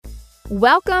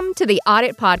Welcome to the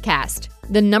Audit Podcast,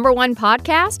 the #1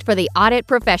 podcast for the audit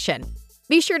profession.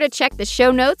 Be sure to check the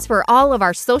show notes for all of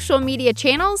our social media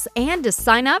channels and to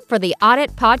sign up for the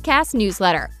Audit Podcast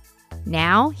newsletter.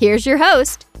 Now, here's your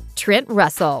host, Trent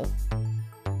Russell.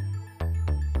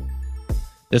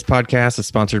 This podcast is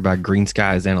sponsored by Green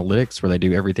Skies Analytics, where they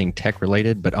do everything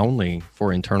tech-related, but only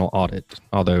for internal audit.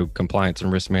 Although compliance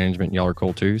and risk management, y'all are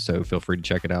cool too, so feel free to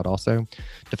check it out also.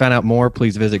 To find out more,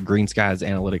 please visit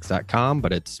greenskiesanalytics.com,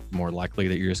 but it's more likely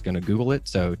that you're just going to Google it.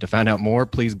 So to find out more,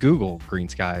 please Google Green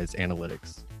Skies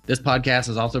Analytics. This podcast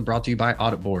is also brought to you by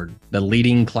Audit Board, the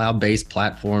leading cloud-based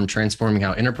platform transforming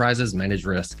how enterprises manage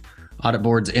risk. Audit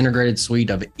Board's integrated suite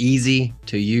of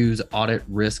easy-to-use audit,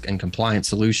 risk, and compliance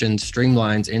solutions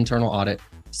streamlines internal audit,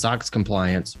 SOX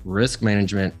compliance, risk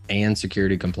management, and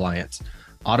security compliance.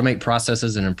 Automate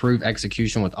processes and improve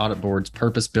execution with Audit Board's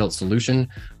purpose-built solution,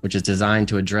 which is designed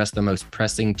to address the most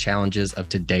pressing challenges of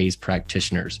today's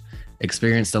practitioners.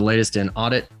 Experience the latest in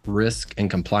audit, risk, and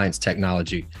compliance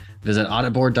technology. Visit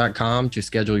auditboard.com to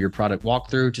schedule your product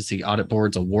walkthrough to see Audit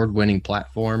Board's award-winning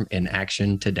platform in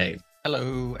action today.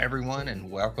 Hello, everyone, and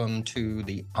welcome to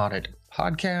the Audit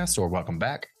Podcast, or welcome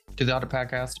back to the Audit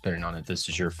Podcast, depending on if this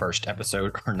is your first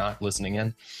episode or not listening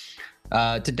in.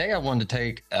 Today, I wanted to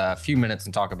take a few minutes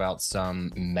and talk about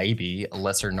some maybe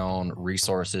lesser-known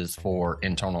resources for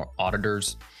internal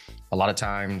auditors. A lot of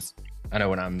times, I know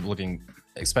when I'm looking,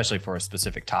 especially for a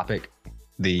specific topic,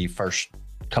 the first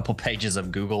couple pages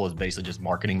of Google is basically just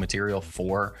marketing material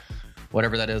for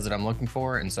whatever that is that I'm looking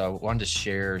for. And so I wanted to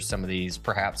share some of these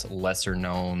perhaps lesser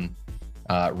known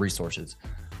resources.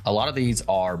 A lot of these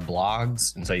are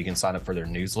blogs, and so you can sign up for their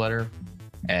newsletter.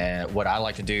 And what I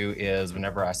like to do is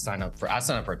whenever I sign up for a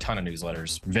ton of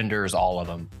newsletters, vendors, all of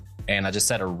them. And I just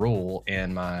set a rule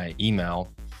in my email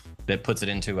that puts it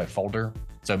into a folder.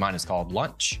 So mine is called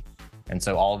lunch. And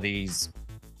so all these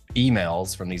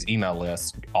emails from these email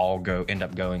lists all end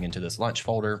up going into this lunch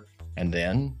folder. And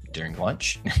then during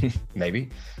lunch, maybe,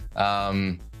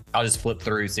 I'll just flip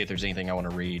through, see if there's anything I want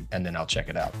to read, and then I'll check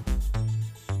it out.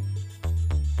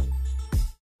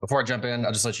 Before I jump in,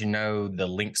 I'll just let you know the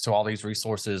links to all these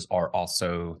resources are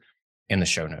also in the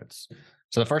show notes.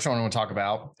 So the first one I want to talk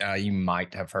about, you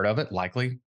might have heard of it,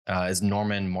 likely, is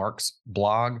Norman Mark's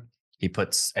blog. He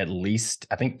puts at least,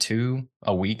 I think, 2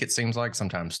 a week, it seems like,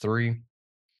 sometimes 3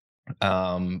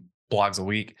 blogs a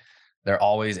week. They're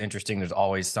always interesting. There's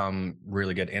always some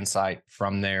really good insight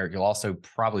from there. You'll also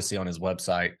probably see on his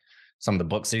website some of the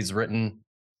books he's written.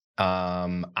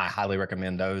 I highly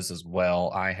recommend those as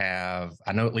well. I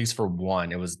know at least for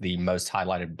one, it was the most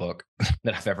highlighted book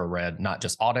that I've ever read, not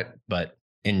just audit, but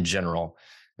in general.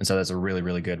 And so that's a really,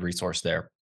 really good resource there.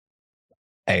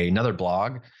 Another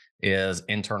blog is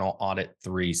Internal Audit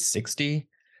 360.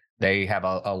 They have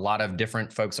a lot of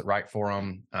different folks that write for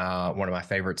them. One of my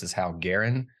favorites is Hal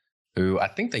Guerin, who I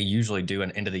think they usually do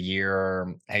an end of the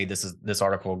year. Hey, this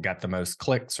article got the most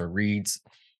clicks or reads,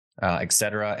 et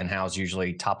cetera. And Hal's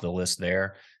usually top of the list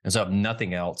there. And so if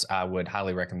nothing else, I would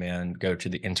highly recommend go to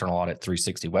the Internal Audit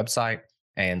 360 website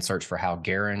and search for Hal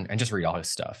Guerin and just read all his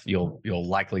stuff. You'll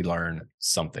likely learn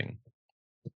something.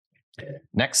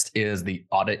 Next is the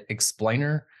Audit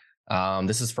Explainer.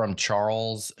 This is from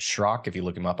Charles Schrock, if you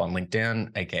look him up on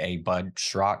LinkedIn, aka Bud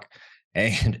Schrock.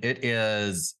 And it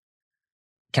is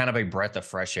kind of a breath of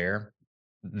fresh air.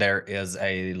 There is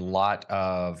a lot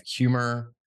of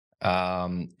humor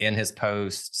in his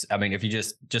posts. I mean, if you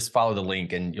just follow the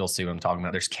link and you'll see what I'm talking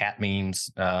about. There's cat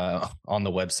memes on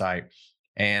the website.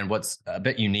 And what's a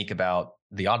bit unique about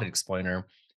the Audit Explainer,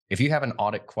 if you have an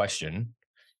audit question,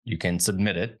 you can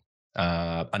submit it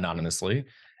anonymously,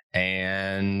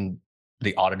 and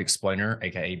the Audit Explainer,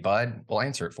 aka Bud, will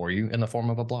answer it for you in the form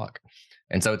of a blog.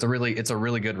 And so it's a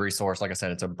really good resource. Like I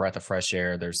said, it's a breath of fresh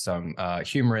air. There's some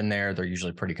humor in there. They're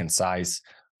usually pretty concise.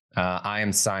 I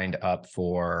am signed up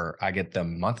I get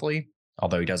them monthly,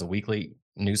 although he does a weekly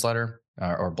newsletter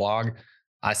or blog.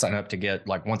 I sign up to get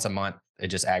like once a month. It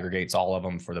just aggregates all of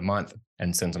them for the month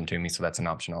and sends them to me. So that's an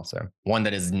option also. One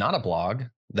that is not a blog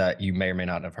that you may or may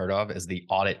not have heard of is the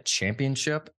Audit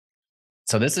Championship.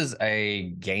 So this is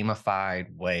a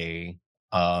gamified way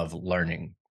of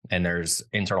learning. And there's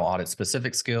internal audit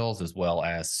specific skills as well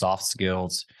as soft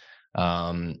skills.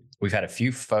 We've had a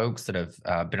few folks that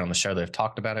have been on the show that have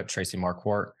talked about it. Tracy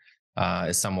Marquardt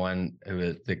is someone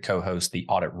that co-hosts the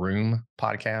Audit Room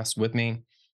podcast with me.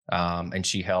 And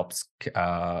she helps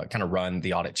kind of run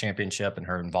the Audit Championship and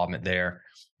her involvement there.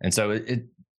 And so it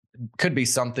could be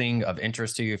something of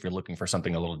interest to you if you're looking for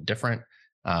something a little different.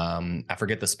 I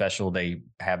forget the special they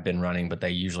have been running, but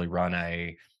they usually run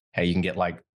hey, you can get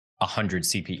like 100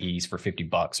 CPEs for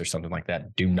 $50 or something like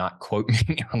that. Do not quote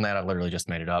me on that. I literally just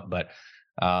made it up, but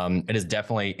it is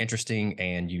definitely interesting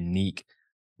and unique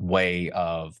way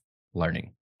of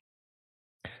learning.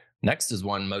 Next is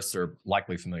one most are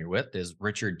likely familiar with is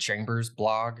Richard Chambers'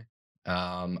 blog.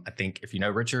 I think if you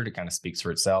know Richard, it kind of speaks for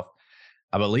itself.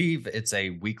 I believe it's a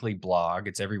weekly blog.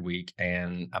 It's every week.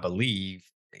 And I believe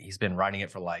he's been writing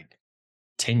it for like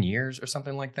 10 years or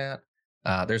something like that.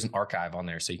 There's an archive on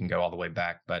there, so you can go all the way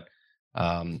back. But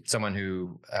someone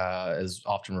who is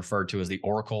often referred to as the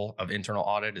Oracle of internal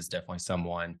audit is definitely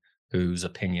someone whose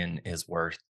opinion is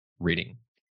worth reading.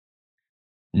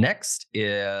 Next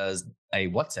is a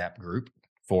WhatsApp group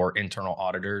for internal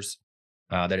auditors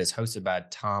that is hosted by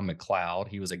Tom McLeod.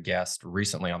 He was a guest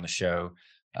recently on the show,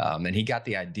 and he got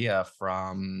the idea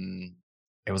from,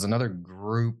 it was another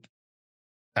group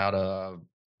out of,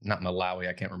 not Malawi,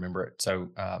 I can't remember it. So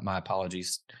my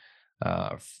apologies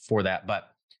for that.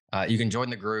 But you can join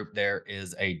the group. There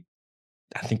is I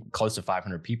think close to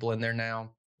 500 people in there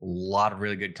now. A lot of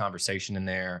really good conversation in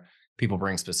there. People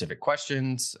bring specific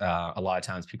questions. A lot of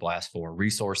times people ask for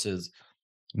resources.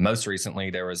 Most recently,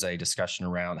 there was a discussion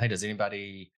around, hey, does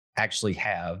anybody actually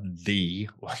have the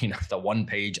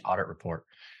one-page audit report?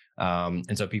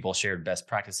 And so people shared best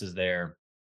practices there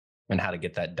and how to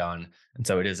get that done. And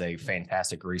so it is a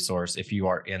fantastic resource if you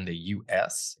are in the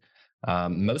US.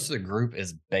 Most of the group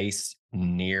is based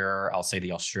near, I'll say,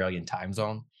 the Australian time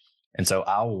zone. And so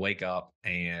I'll wake up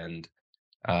and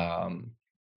I'll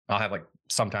have like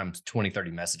sometimes 20,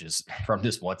 30 messages from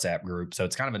this WhatsApp group. So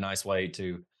it's kind of a nice way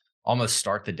to almost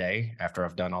start the day after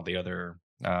I've done all the other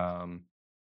part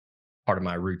of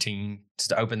my routine, just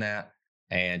to open that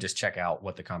and just check out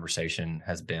what the conversation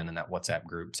has been in that WhatsApp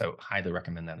group. So highly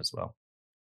recommend that as well.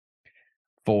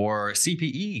 For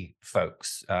CPE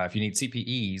folks, if you need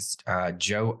CPEs,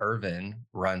 Joe Irvin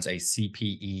runs a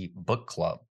CPE book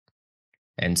club.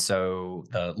 And so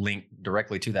the link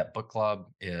directly to that book club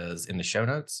is in the show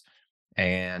notes.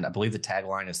 And I believe the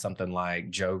tagline is something like,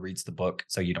 Joe reads the book,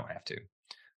 so you don't have to.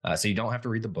 So you don't have to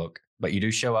read the book, but you do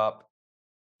show up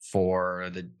for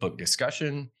the book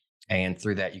discussion. And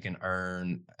through that, you can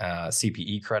earn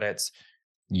CPE credits.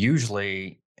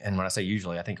 Usually, and when I say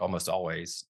usually, I think almost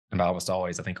always, and by almost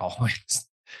always, I think always,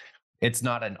 it's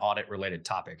not an audit related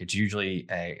topic. It's usually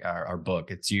our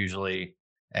book. It's usually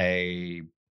a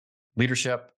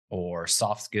leadership or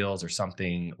soft skills or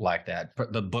something like that.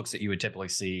 The books that you would typically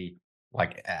see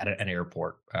like at an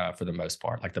airport for the most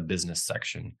part, like the business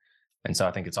section. And so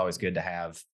I think it's always good to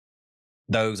have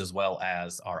those as well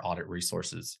as our audit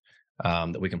resources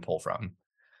that we can pull from.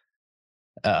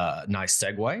 Nice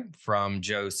segue from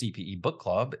Joe's CPE book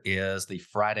club is the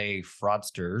Friday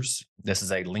Fraudsters. This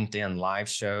is a LinkedIn live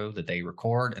show that they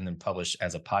record and then publish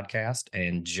as a podcast.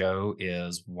 And Joe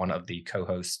is one of the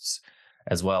co-hosts,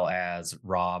 as well as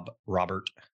Robert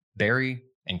Berry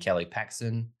and Kelly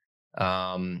Paxson.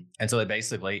 And so they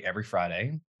basically every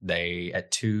Friday,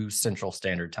 at 2 Central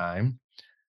Standard Time,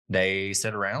 they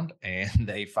sit around and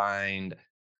they find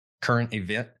current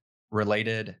event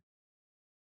related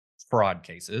fraud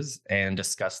cases and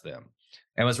discuss them.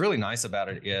 And what's really nice about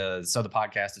it is, so the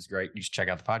podcast is great. You should check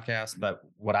out the podcast. But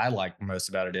what I like most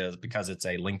about it is because it's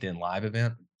a LinkedIn live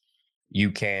event,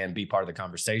 you can be part of the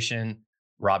conversation.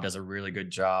 Rob does a really good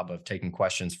job of taking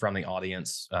questions from the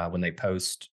audience when they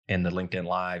post in the LinkedIn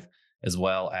live, as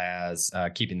well as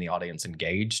keeping the audience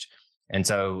engaged. And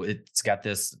so it's got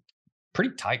this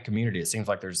pretty tight community. It seems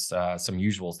like there's some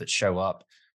usuals that show up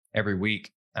every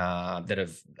week that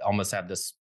have almost have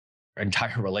this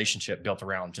entire relationship built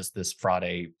around just this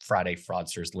Friday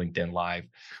Fraudsters LinkedIn live.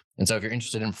 And so if you're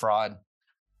interested in fraud,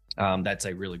 that's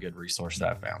a really good resource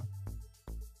that I found.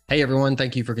 Hey everyone,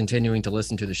 thank you for continuing to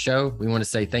listen to the show. We want to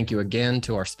say thank you again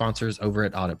to our sponsors over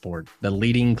at Audit Board, the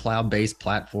leading cloud-based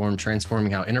platform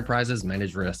transforming how enterprises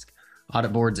manage risk.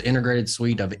 Audit Board's integrated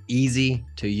suite of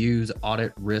easy-to-use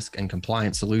audit, risk, and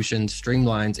compliance solutions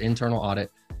streamlines internal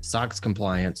audit, SOX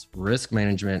compliance, risk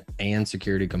management, and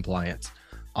security compliance.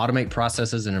 Automate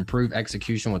processes and improve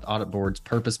execution with Audit Board's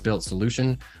purpose-built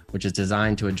solution, which is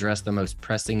designed to address the most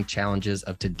pressing challenges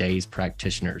of today's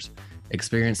practitioners.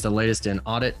 Experience the latest in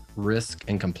audit, risk,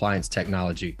 and compliance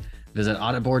technology. Visit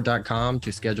auditboard.com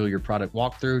to schedule your product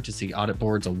walkthrough to see Audit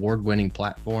Board's award-winning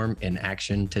platform in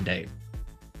action today.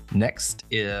 Next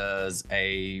is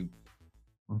a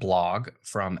blog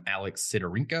from Alex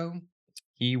Sidorenko.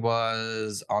 He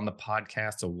was on the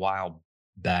podcast a while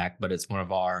back, but it's one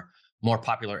of our more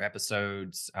popular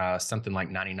episodes. Something like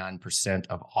 99%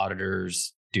 of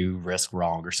auditors do risk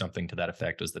wrong or something to that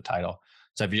effect was the title.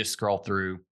 So if you just scroll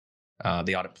through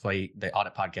the audit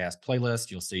podcast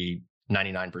playlist, you'll see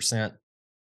 99%.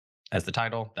 as the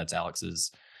title. That's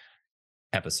Alex's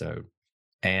episode.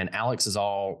 And Alex is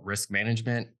all risk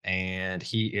management, and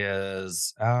he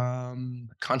is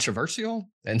controversial.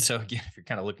 And so again, if you're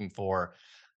kind of looking for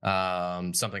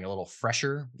something a little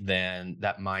fresher, then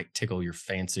that might tickle your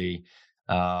fancy.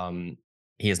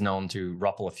 He is known to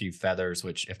ruffle a few feathers,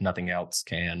 which, if nothing else,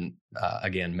 can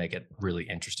again make it really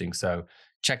interesting. So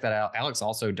check that out. Alex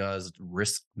also does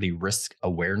the Risk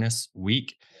Awareness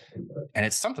Week, and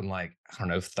it's something like, I don't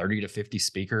know, 30 to 50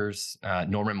 speakers.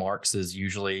 Norman Marks is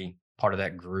usually part of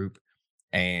that group.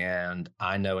 And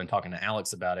I know in talking to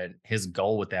Alex about it, his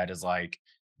goal with that is like,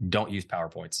 don't use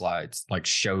PowerPoint slides, like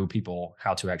show people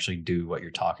how to actually do what you're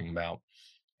talking about.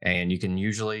 And you can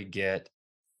usually get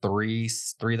three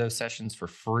of those sessions for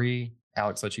free.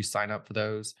 Alex lets you sign up for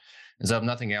those. And so if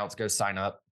nothing else, go sign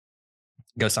up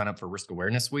for Risk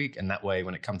Awareness Week. And that way,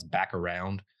 when it comes back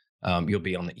around, you'll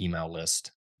be on the email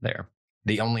list there.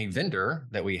 The only vendor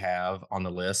that we have on the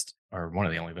list, or one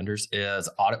of the only vendors, is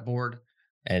Audit Board.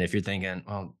 And if you're thinking,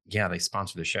 well, yeah, they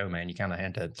sponsor the show, man, you kind of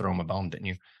had to throw them a bone, didn't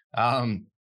you?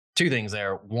 Two things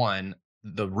there. One,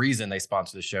 the reason they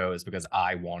sponsor the show is because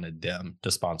I wanted them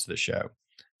to sponsor the show.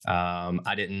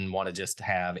 I didn't want to just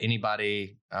have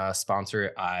anybody sponsor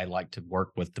it. I like to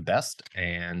work with the best,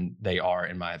 and they are,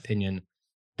 in my opinion,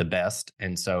 the best.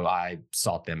 And so I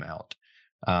sought them out.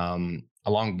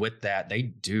 Along with that, they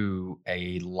do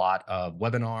a lot of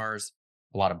webinars,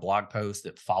 a lot of blog posts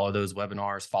that follow those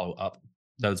webinars, follow up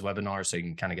those webinars, so you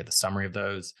can kind of get the summary of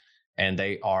those. And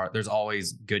there's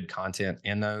always good content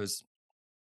in those.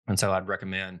 And so I'd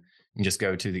recommend you just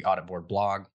go to the Audit Board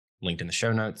blog, linked in the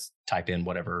show notes, type in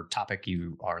whatever topic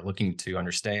you are looking to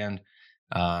understand.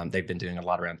 They've been doing a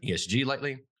lot around ESG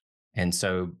lately. And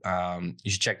so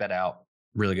you should check that out.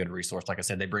 Really good resource. Like I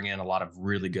said, they bring in a lot of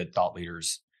really good thought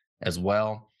leaders as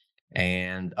well.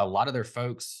 And a lot of their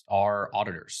folks are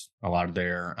auditors. A lot of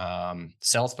their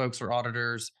sales folks are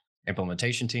auditors,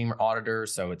 implementation team are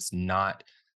auditors. So it's not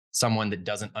someone that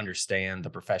doesn't understand the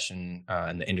profession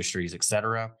and the industries, et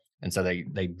cetera. And so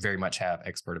they very much have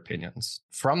expert opinions.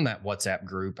 From that WhatsApp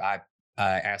group, I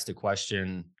asked a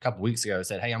question a couple of weeks ago. I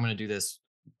said, hey, I'm going to do this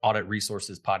Audit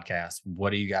Resources podcast.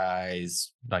 What do you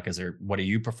guys like? What do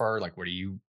you prefer? Like, what do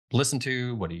you listen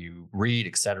to? What do you read,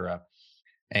 et cetera?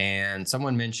 And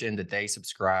someone mentioned that they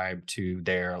subscribe to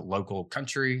their local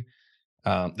country,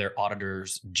 their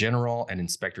auditors general and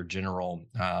inspector general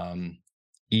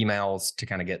emails to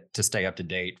kind of get to stay up to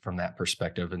date from that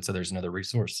perspective. And so there's another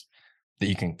resource that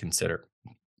you can consider.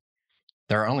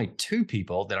 There are only two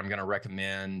people that I'm going to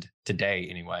recommend today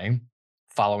anyway,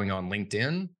 following on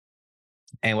LinkedIn.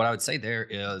 And what I would say there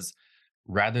is,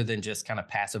 rather than just kind of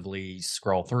passively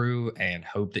scroll through and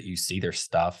hope that you see their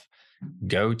stuff,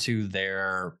 go to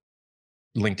their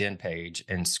LinkedIn page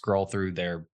and scroll through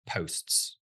their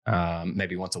posts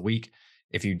maybe once a week.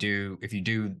 If you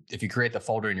create the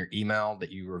folder in your email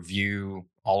that you review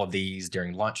all of these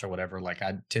during lunch or whatever, like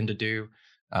I tend to do,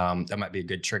 that might be a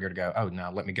good trigger to go, oh, now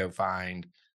let me go find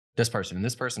this person and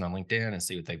this person on LinkedIn and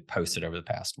see what they've posted over the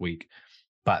past week.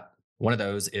 But one of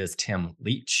those is Tim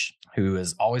Leach, who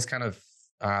is always kind of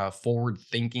forward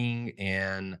thinking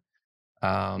in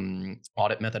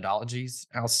audit methodologies,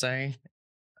 I'll say.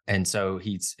 And so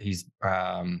he's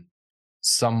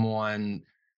someone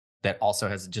that also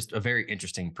has just a very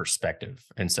interesting perspective.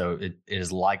 And so it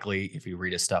is likely, if you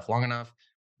read his stuff long enough,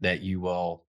 that you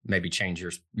will maybe change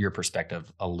your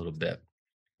perspective a little bit.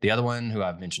 The other one, who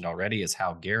I've mentioned already, is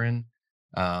Hal Guerin.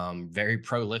 Very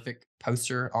prolific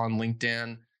poster on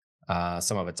LinkedIn.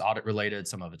 Some of it's audit related,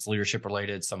 some of it's leadership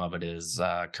related, some of it is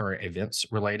current events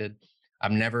related.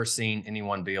 I've never seen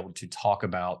anyone be able to talk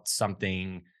about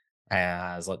something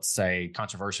as, let's say,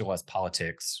 controversial as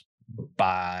politics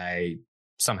by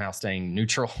somehow staying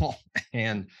neutral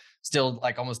and still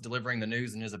like almost delivering the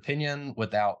news in his opinion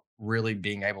without really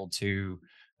being able to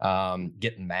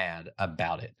get mad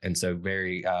about it. And so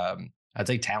very, I'd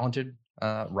say talented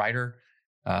writer,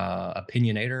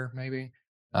 opinionator maybe,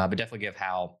 but definitely give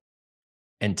Hal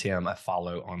and Tim a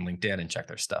follow on LinkedIn and check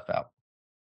their stuff out.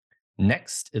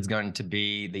 Next is going to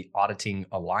be the Auditing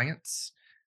Alliance.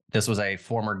 This was a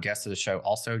former guest of the show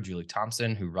also, Julie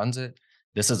Thompson, who runs it.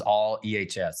 This is all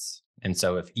EHS. And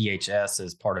so if EHS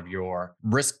is part of your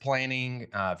risk planning,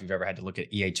 if you've ever had to look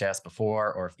at EHS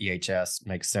before, or if EHS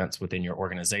makes sense within your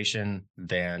organization,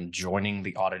 then joining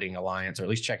the Auditing Alliance, or at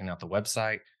least checking out the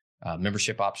website,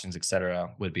 membership options, et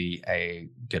cetera, would be a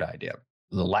good idea.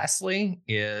 Lastly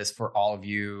is for all of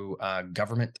you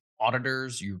government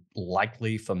auditors, you're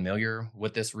likely familiar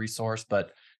with this resource,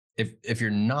 but if you're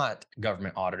not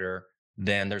government auditor,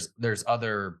 then there's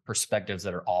other perspectives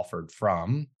that are offered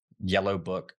from Yellow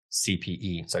Book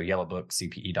CPE. So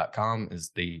yellowbookcpe.com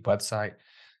is the website.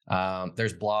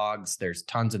 There's blogs, there's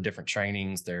tons of different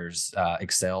trainings. There's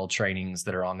Excel trainings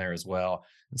that are on there as well.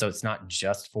 And so it's not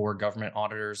just for government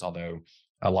auditors, although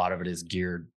a lot of it is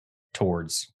geared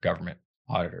towards government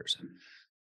auditors.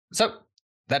 So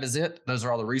that is it. Those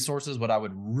are all the resources. What I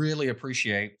would really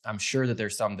appreciate, I'm sure that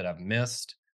there's some that I've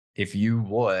missed. If you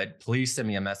would, please send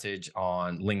me a message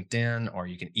on LinkedIn, or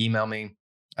you can email me.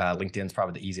 LinkedIn is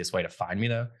probably the easiest way to find me,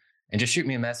 though. And just shoot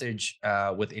me a message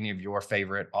with any of your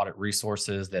favorite audit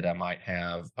resources that I might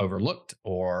have overlooked,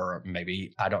 or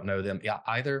maybe I don't know them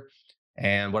either.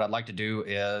 And what I'd like to do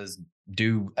is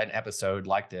do an episode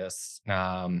like this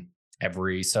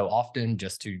every so often,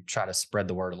 just to try to spread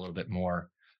the word a little bit more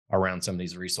around some of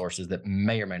these resources that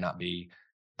may or may not be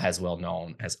as well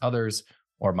known as others,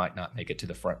 or might not make it to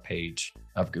the front page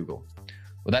of Google.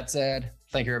 With that said,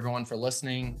 thank you everyone for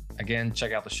listening. Again,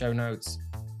 check out the show notes,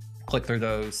 click through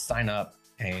those, sign up,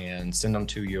 and send them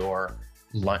to your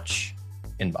lunch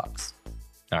inbox.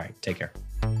 All right, take care.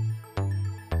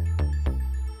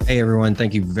 Hey everyone,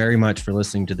 thank you very much for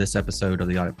listening to this episode of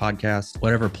the Audit Podcast.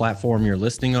 Whatever platform you're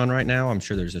listening on right now, I'm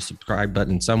sure there's a subscribe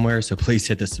button somewhere, so please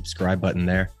hit the subscribe button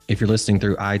there. If you're listening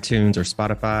through iTunes or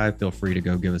Spotify, feel free to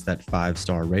go give us that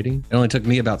 5-star rating. It only took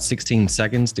me about 16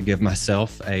 seconds to give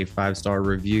myself a 5-star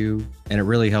review, and it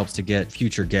really helps to get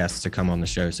future guests to come on the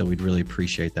show, so we'd really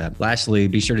appreciate that. Lastly,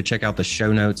 be sure to check out the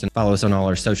show notes and follow us on all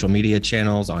our social media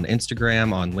channels on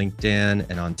Instagram, on LinkedIn,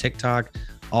 and on TikTok.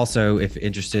 Also, if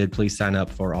interested, please sign up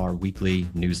for our weekly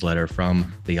newsletter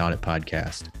from the Audit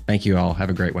Podcast. Thank you all. Have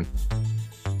a great one.